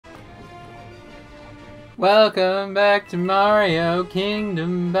Welcome back to Mario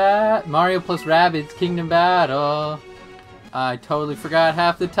Kingdom Mario plus Rabbids Kingdom Battle. I totally forgot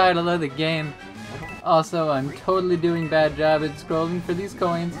half the title of the game. Also, I'm totally doing bad job at scrolling for these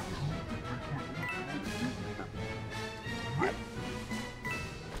coins.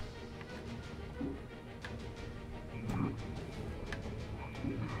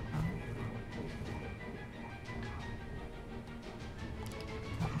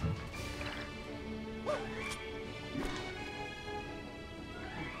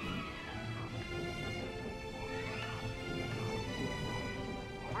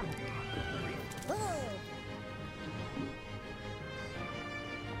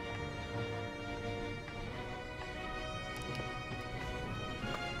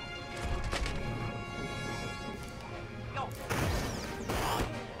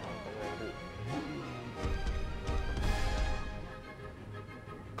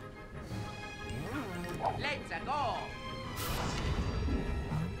 Let's go!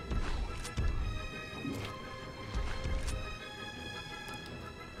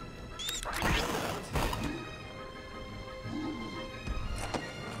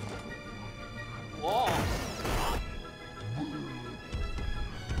 Whoa!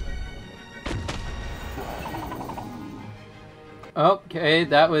 Okay,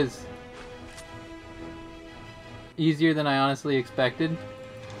 that was easier than I honestly expected.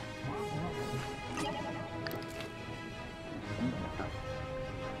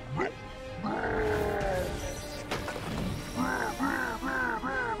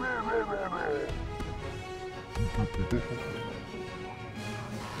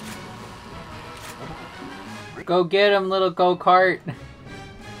 Go get him, little go-kart!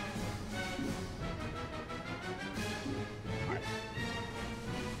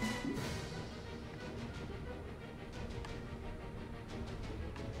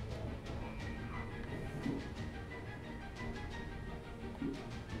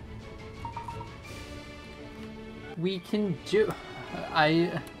 We can do...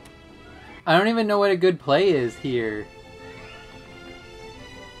 I don't even know what a good play is here.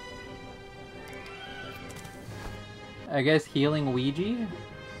 I guess healing Ouija?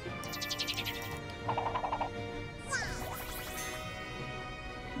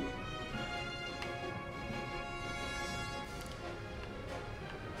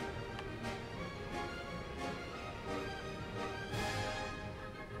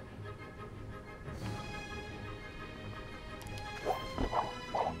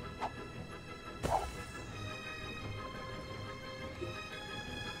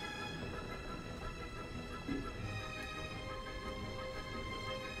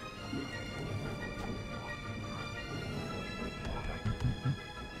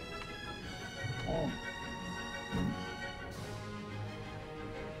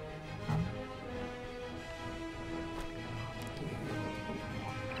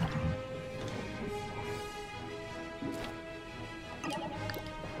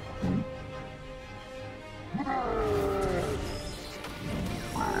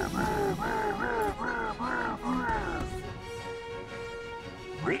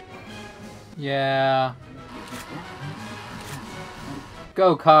 Yeah.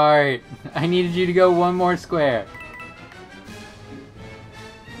 Go kart! I needed you to go one more square.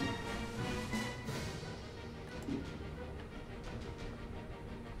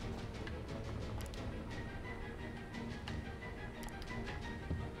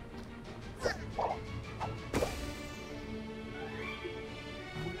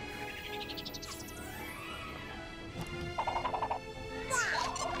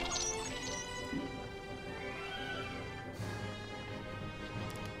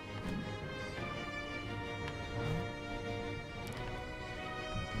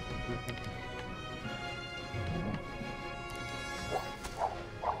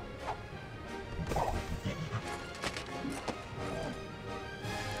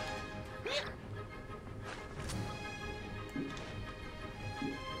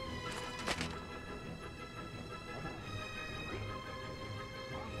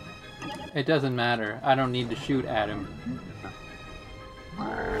 It doesn't matter. I don't need to shoot at him.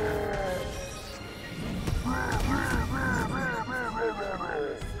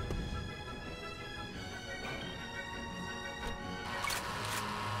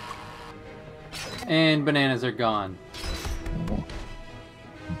 And bananas are gone.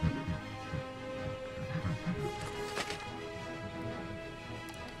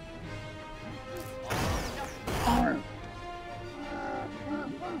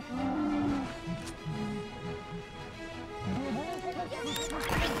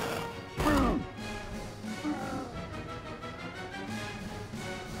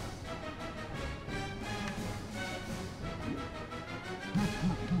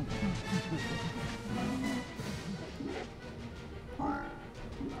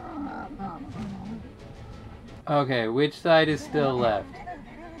 Okay, which side is still left?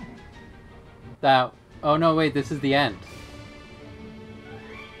 That... Oh no, wait, this is the end.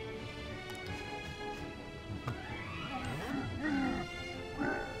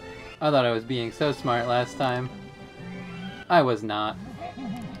 I thought I was being so smart last time. I was not.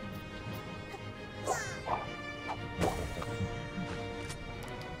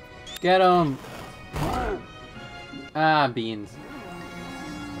 Get him! Ah, beans.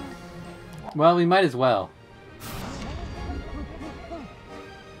 Well, we might as well.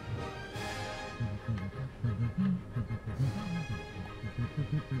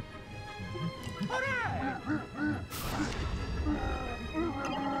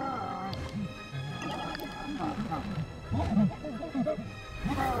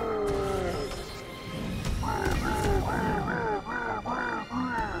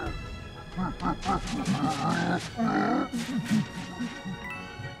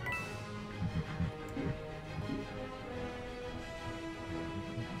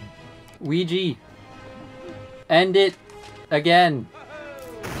 Ouija! End it! Again!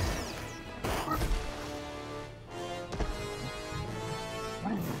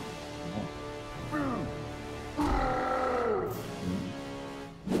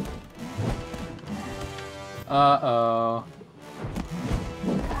 Uh-oh.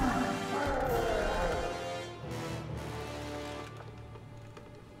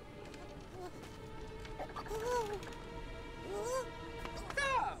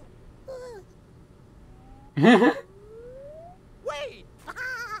 Wait!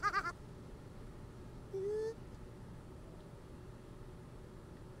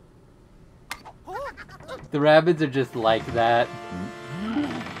 The Rabbids are just like that.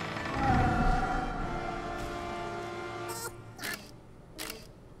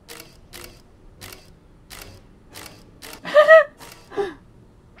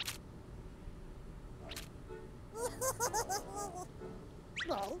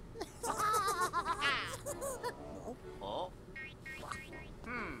 Oh.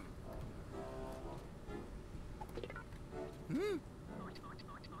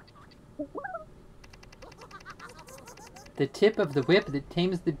 The tip of the whip that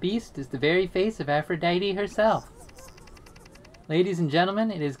tames the beast is the very face of Aphrodite herself. Ladies and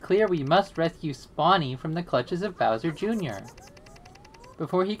gentlemen, it is clear we must rescue Spawny from the clutches of Bowser Jr.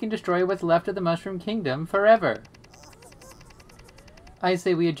 before he can destroy what's left of the Mushroom Kingdom forever. I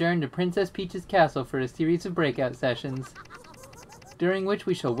say we adjourn to Princess Peach's castle for a series of breakout sessions, during which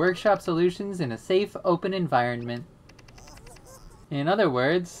we shall workshop solutions in a safe, open environment. In other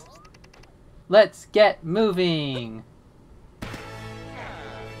words, let's get moving!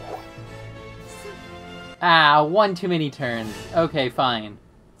 Ah, one too many turns. Okay, fine.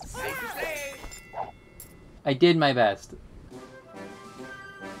 I did my best.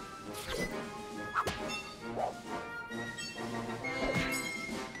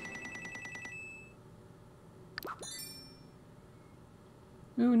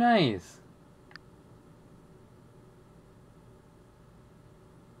 Ooh, nice.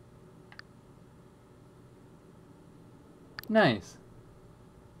 Nice.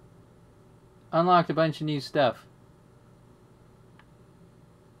 Unlocked a bunch of new stuff.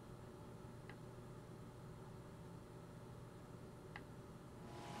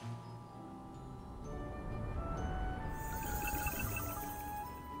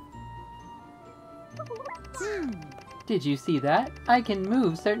 Did you see that? I can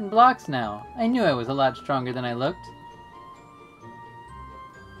move certain blocks now. I knew I was a lot stronger than I looked.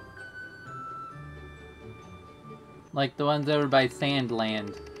 Like the ones over by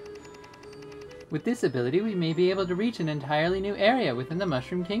Sandland. With this ability, we may be able to reach an entirely new area within the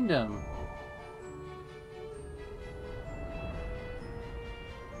Mushroom Kingdom.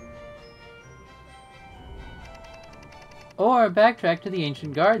 Or backtrack to the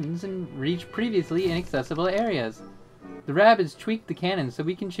ancient gardens and reach previously inaccessible areas. The Rabbids tweaked the cannon so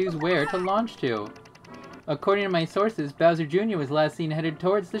we can choose where to launch to. According to my sources, Bowser Jr. was last seen headed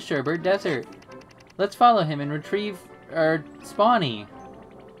towards the Sherbert Desert. Let's follow him and retrieve Spawny.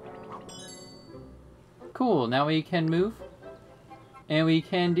 Cool, now we can move. And we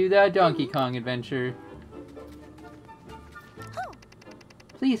can do that Donkey Kong adventure.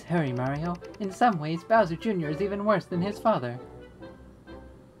 Please hurry, Mario. In some ways, Bowser Jr. is even worse than his father.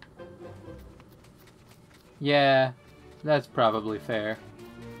 Yeah, that's probably fair.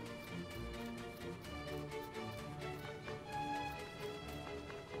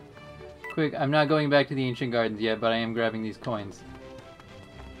 Quick, I'm not going back to the Ancient Gardens yet, but I am grabbing these coins.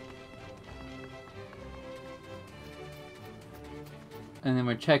 And then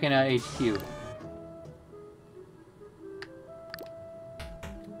we're checking out HQ.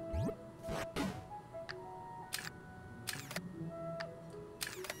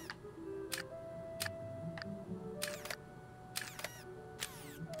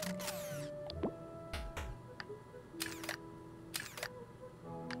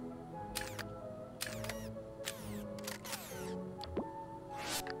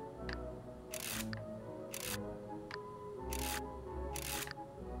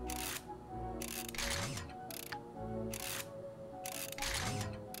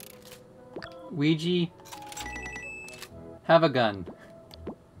 Ouija, have a gun.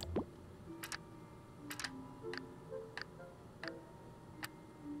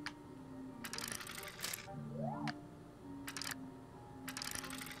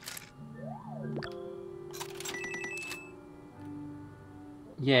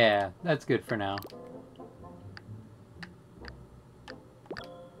 Yeah, that's good for now.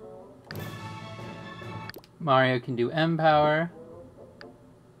 Mario can do M power.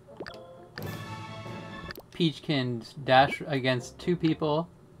 Peach can dash against 2 people.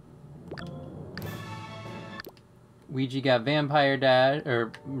 Ouija got vampire dash,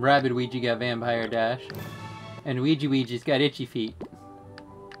 or Rabbid Ouija got vampire dash. And Ouija's got itchy feet.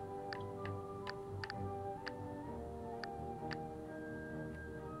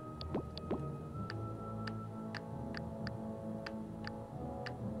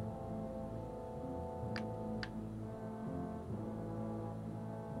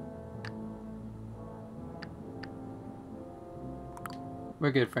 We're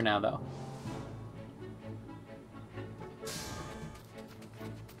good for now, though.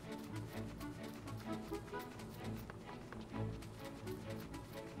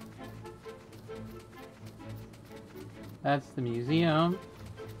 That's the museum.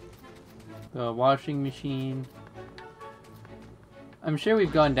 The washing machine. I'm sure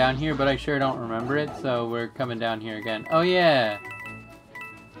we've gone down here, but I sure don't remember it, so we're coming down here again. Oh, yeah!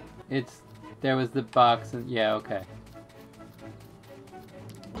 There was the box, and yeah, okay.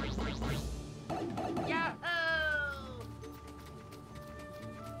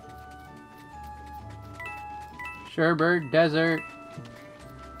 Sherbert Desert.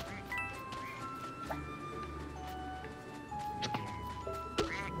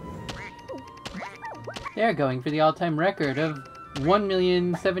 They're going for the all-time record of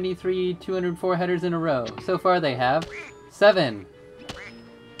 1,073,204 headers in a row. So far they have 7.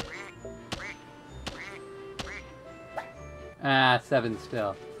 Ah, 7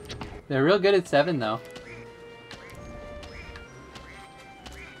 still. They're real good at 7 though.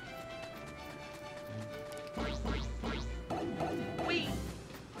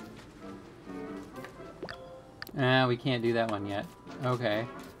 Ah, we can't do that one yet. Okay.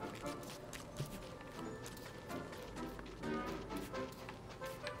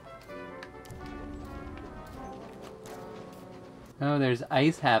 Oh, there's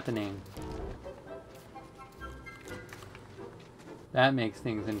ice happening. That makes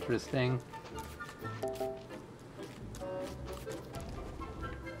things interesting.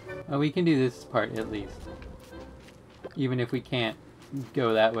 Oh, we can do this part at least. Even if we can't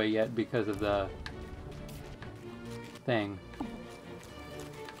go that way yet because of the thing.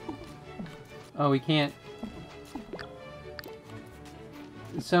 Oh, we can't.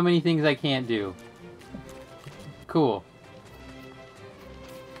 So many things I can't do. Cool.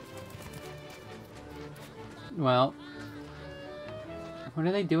 Well, what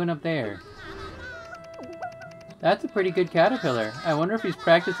are they doing up there? That's a pretty good caterpillar. I wonder if he's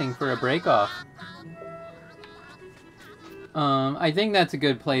practicing for a break-off. I think that's a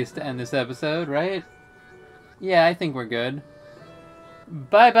good place to end this episode, right? Yeah, I think we're good.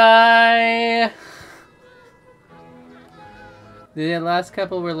 Bye-bye! The last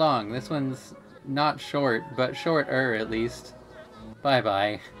couple were long. This one's not short, but shorter at least.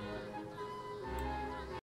 Bye-bye.